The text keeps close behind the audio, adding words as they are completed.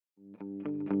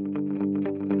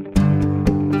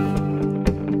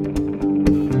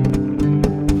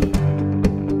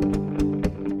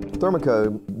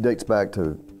Thermaco dates back to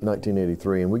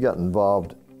 1983, and we got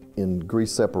involved in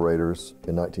grease separators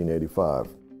in 1985.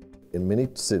 In many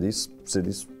cities,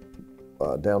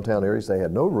 downtown areas, they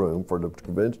had no room for the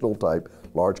conventional type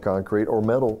large concrete or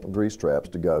metal grease traps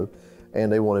to go,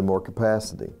 and they wanted more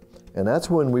capacity. And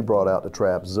that's when we brought out the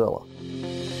Trapzilla.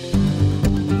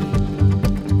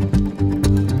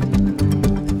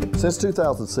 Since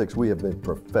 2006, we have been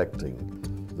perfecting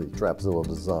the Trapzilla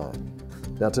design.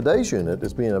 Now today's unit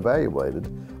that's being evaluated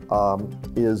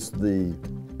is the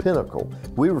pinnacle.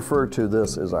 We refer to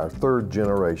this as our third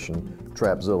generation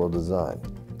Trapzilla design.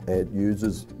 It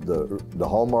uses the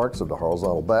hallmarks of the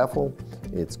horizontal baffle.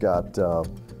 It's got a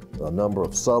number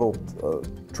of subtle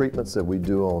treatments that we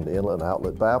do on the inlet and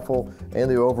outlet baffle, and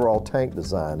the overall tank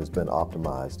design has been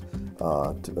optimized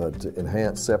to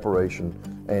enhance separation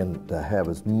and to have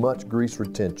as much grease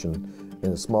retention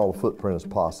in as small a footprint as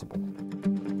possible.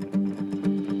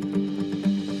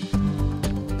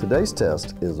 Today's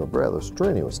test is a rather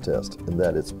strenuous test in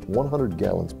that it's 100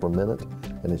 gallons per minute,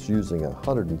 and it's using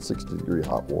 160-degree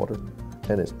hot water,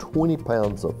 and it's 20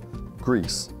 pounds of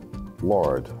grease,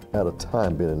 lard, at a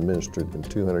time being administered in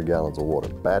 200 gallons of water,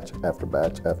 batch after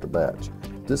batch after batch.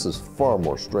 This is far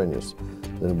more strenuous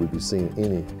than would be seen in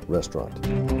any restaurant.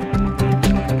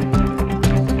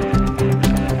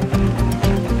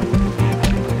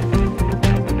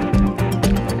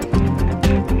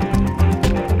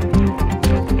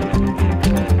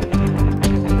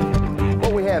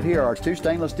 Here are two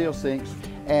stainless steel sinks,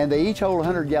 and they each hold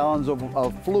 100 gallons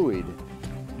of fluid.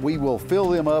 We will fill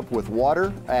them up with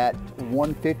water at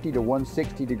 150 to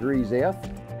 160 degrees F.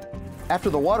 After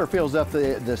the water fills up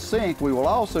the sink, we will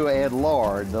also add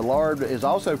lard. The lard is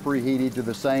also preheated to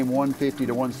the same 150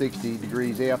 to 160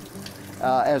 degrees F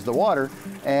as the water,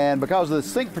 and because the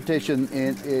sink partition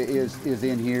is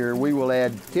in here, we will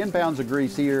add 10 pounds of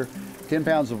grease here, 10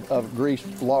 pounds of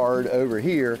greased lard over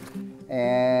here,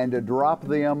 and drop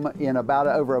them in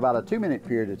over about a 2-minute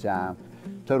period of time.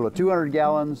 Total of 200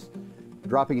 gallons,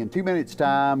 dropping in 2 minutes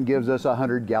time gives us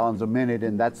 100 gallons a minute,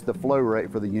 and that's the flow rate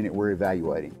for the unit we're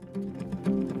evaluating.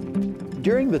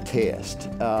 During the test,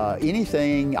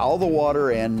 all the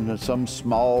water and some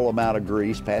small amount of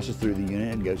grease passes through the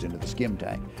unit and goes into the skim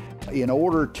tank. In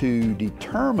order to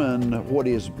determine what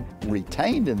is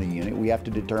retained in the unit, we have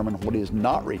to determine what is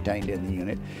not retained in the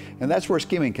unit, and that's where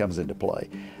skimming comes into play.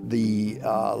 The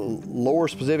lower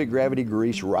specific gravity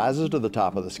grease rises to the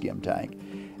top of the skim tank,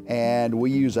 and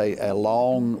we use a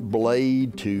long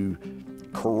blade to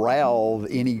corral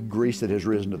any grease that has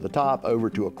risen to the top over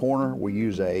to a corner. We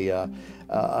use a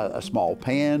small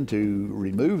pan to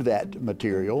remove that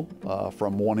material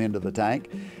from one end of the tank.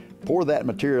 Pour that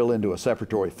material into a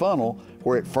separatory funnel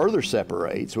where it further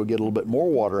separates. We'll get a little bit more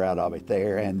water out of it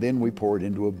there, and then we pour it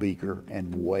into a beaker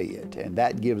and weigh it. And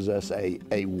that gives us a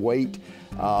weight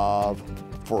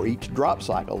for each drop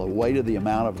cycle, a weight of the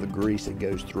amount of the grease that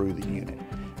goes through the unit.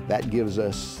 That gives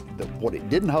us what it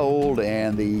didn't hold,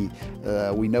 and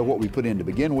we know what we put in to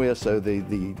begin with, so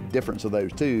the difference of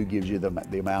those two gives you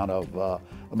the amount of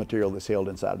material that's held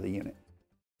inside of the unit.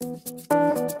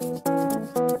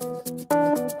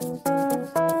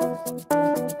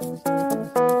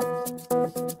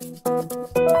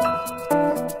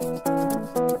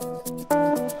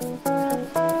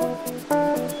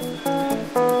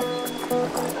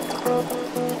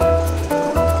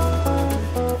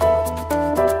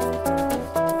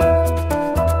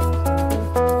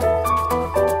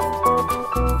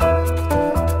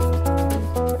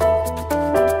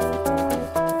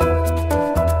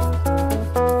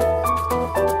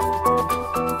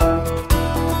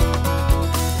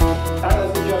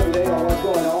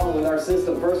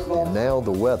 Now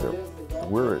the weather.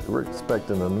 We're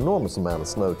expecting an enormous amount of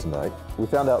snow tonight. We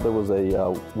found out there was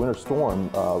a winter storm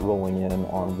rolling in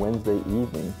on Wednesday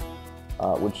evening,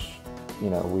 which,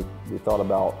 we thought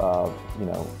about,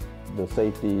 the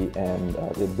safety and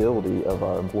the ability of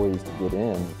our employees to get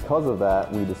in. Because of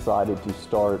that, we decided to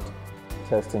start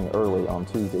testing early on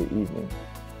Tuesday evening.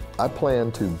 I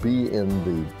plan to be in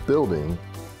the building,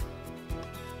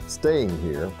 staying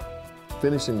here,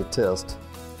 finishing the test,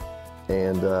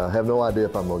 and have no idea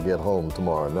if I'm going to get home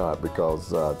tomorrow or not, because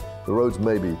the roads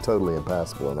may be totally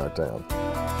impassable in our town.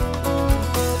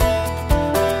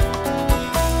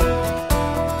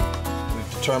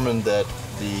 We've determined that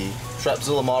the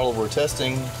Trapzilla model we're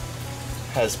testing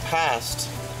has passed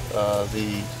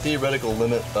the theoretical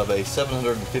limit of a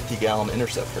 750-gallon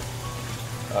Interceptor,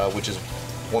 which is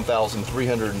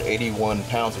 1,381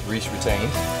 pounds of grease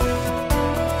retained.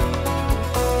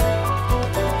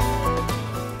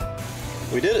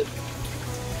 We did it.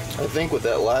 I think with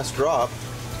that last drop,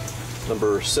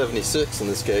 number 76 in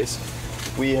this case,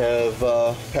 we have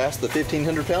passed the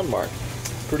 1,500 pound mark.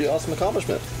 Pretty awesome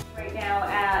accomplishment. Right now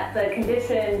at the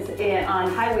conditions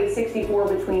on Highway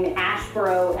 64 between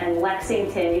Asheboro and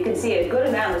Lexington, you can see a good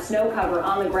amount of snow cover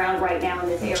on the ground right now in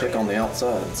this area. Check on the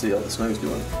outside and see how the snow's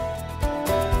doing.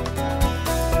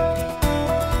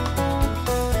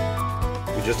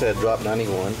 We just had drop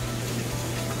 91.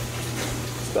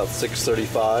 It's about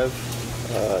 6:35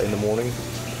 in the morning.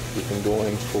 We've been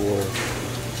going for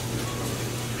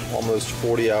almost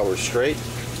 40 hours straight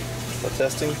of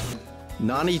testing.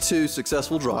 92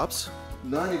 successful drops.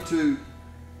 92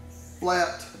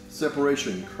 flat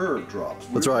separation curve drops.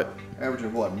 That's right.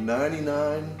 Averaging what,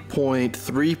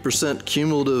 99.3%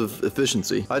 cumulative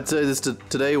efficiency. I'd say this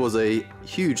today was a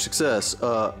huge success,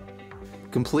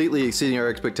 completely exceeding our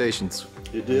expectations.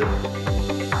 It did.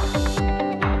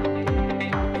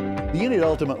 The unit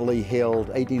ultimately held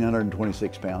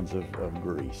 1,826 pounds of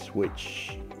grease,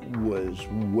 which was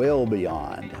well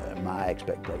beyond my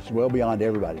expectations, well beyond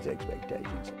everybody's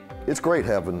expectations. It's great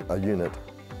having a unit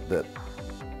that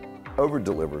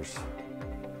over-delivers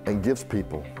and gives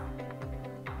people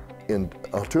in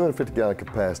a 250-gallon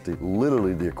capacity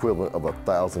literally the equivalent of a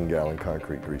 1,000-gallon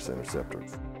concrete grease interceptor.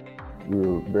 We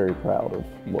were very proud of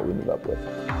what we ended up with.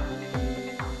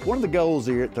 One of the goals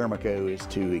here at Thermaco is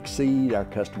to exceed our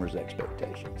customers'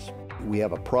 expectations. We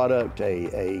have a product,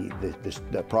 a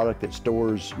product that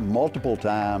stores multiple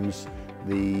times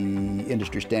the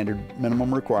industry standard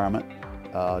minimum requirement,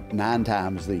 9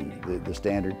 times the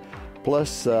standard,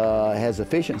 plus has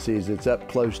efficiencies that's up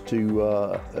close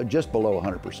to just below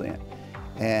 100%.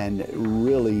 And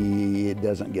really, it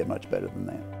doesn't get much better than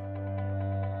that.